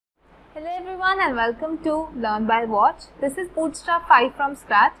Hello everyone and welcome to Learn by Watch. This is Bootstrap 5 from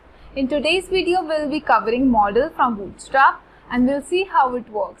scratch. In today's video, we'll be covering Modal from Bootstrap and we'll see how it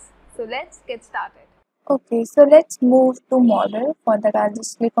works. So let's get started. Okay, so let's move to Modal. For that, I'll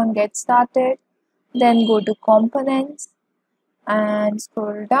just click on Get Started, then go to Components and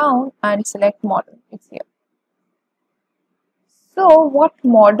scroll down and select Modal. It's here. So what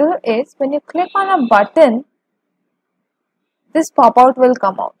Modal is, when you click on a button, this pop-out will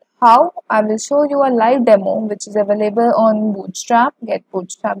come out. How? I will show you a live demo which is available on Bootstrap,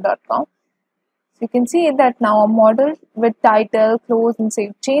 getbootstrap.com. So you can see that now a model with title, close and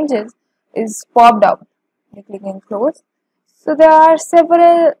save changes is popped up. You click on close. So there are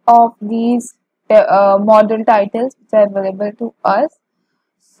several of these model titles which are available to us.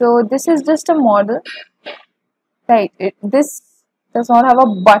 So this is just a model, right? This does not have a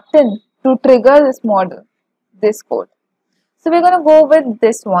button to trigger this model, this code. So we're going to go with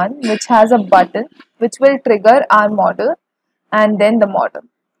this one which has a button which will trigger our model and then the model.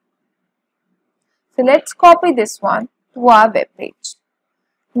 So let's copy this one to our web page.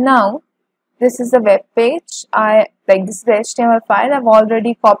 Now this is the web page. This is the HTML file. I've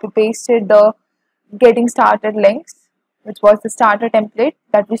already copy pasted the getting started links, which was the starter template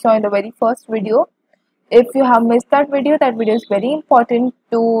that we saw in the very first video. If you have missed that video is very important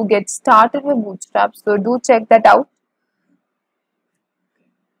to get started with Bootstrap. So do check that out.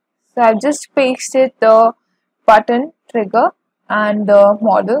 So I've just pasted the button, trigger and the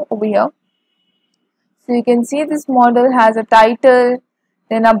model over here. So you can see this model has a title,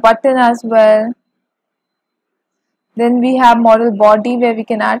 then a button as well. Then we have model body where we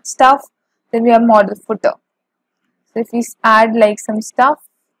can add stuff. Then we have model footer. So if we add like some stuff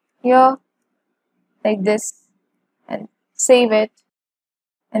here, like this, and save it.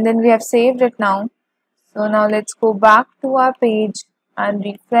 And then we have saved it now. So now let's go back to our page and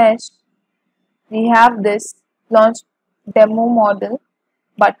refresh. We have this launch demo model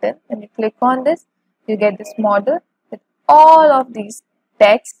button. When you click on this, you get this model with all of these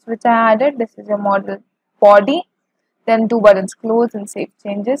texts which I added. This is your model body. Then two buttons, close and save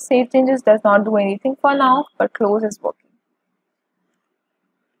changes. Save changes does not do anything for now, but close is working.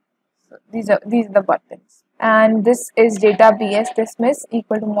 So these are the buttons. And this is data bs dismiss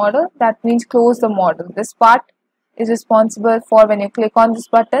equal to model. That means close the model. This part is responsible for when you click on this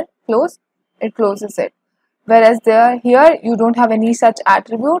button, close, it closes it. Whereas here you don't have any such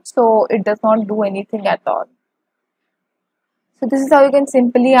attribute, so it does not do anything at all. So this is how you can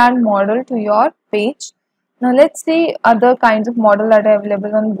simply add model to your page. Now let's see other kinds of model that are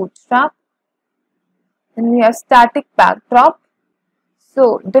available on Bootstrap. Then we have static backdrop.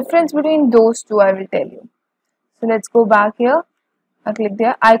 So difference between those two I will tell you. So let's go back here. I clicked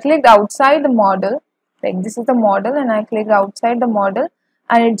here. I clicked outside the model. Like this is the model and I clicked outside the model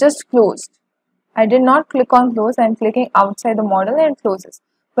and it just closed. I did not click on close. I am clicking outside the model and it closes.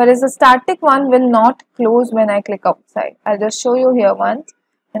 Whereas the static one will not close when I click outside. I'll just show you here once.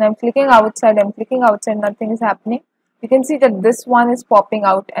 When I'm clicking outside, nothing is happening. You can see that this one is popping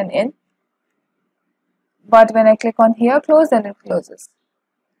out and in. But when I click on here close, then it closes.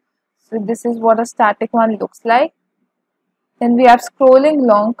 So this is what a static one looks like. Then we have scrolling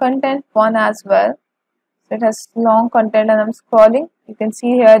long content one as well. So it has long content and I'm scrolling. You can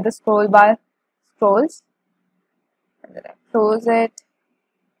see here the scroll bar scrolls. And then I close it.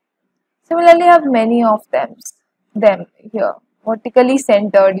 Similarly, I have many of them here. Vertically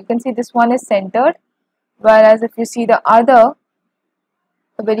centered. You can see this one is centered. Whereas if you see the other,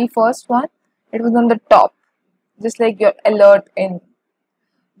 the very first one, it was on the top. Just like your alert in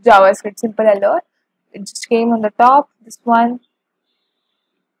JavaScript, simple alert. It just came on the top. This one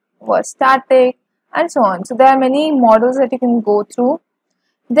was static and so on. So there are many models that you can go through.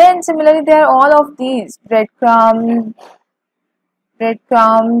 Then similarly there are all of these breadcrumbs,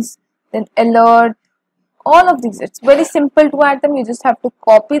 then alert, all of these. It's very simple to add them. You just have to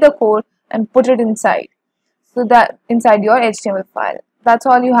copy the code and put it inside. So that inside your HTML file. That's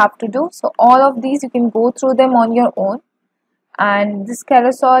all you have to do. So all of these you can go through them on your own. And this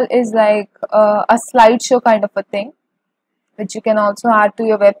carousel is like a slideshow kind of a thing, which you can also add to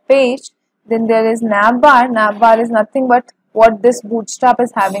your web page. Then there is navbar. Navbar is nothing but what this Bootstrap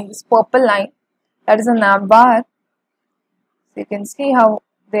is having, this purple line. That is a navbar. So you can see how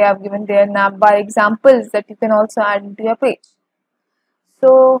they have given their navbar examples that you can also add into your page.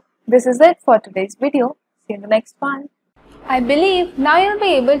 So this is it for today's video. See you in the next one. I believe now you'll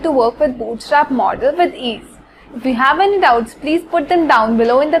be able to work with Bootstrap model with ease. If you have any doubts, please put them down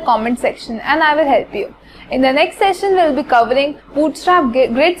below in the comment section and I will help you. In the next session, we'll be covering Bootstrap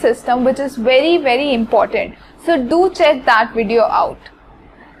grid system, which is very important. So do check that video out.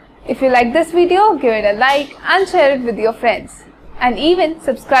 If you like this video, give it a like and share it with your friends. And even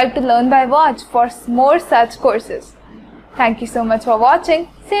subscribe to Learn by Watch for more such courses. Thank you so much for watching.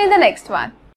 See you in the next one.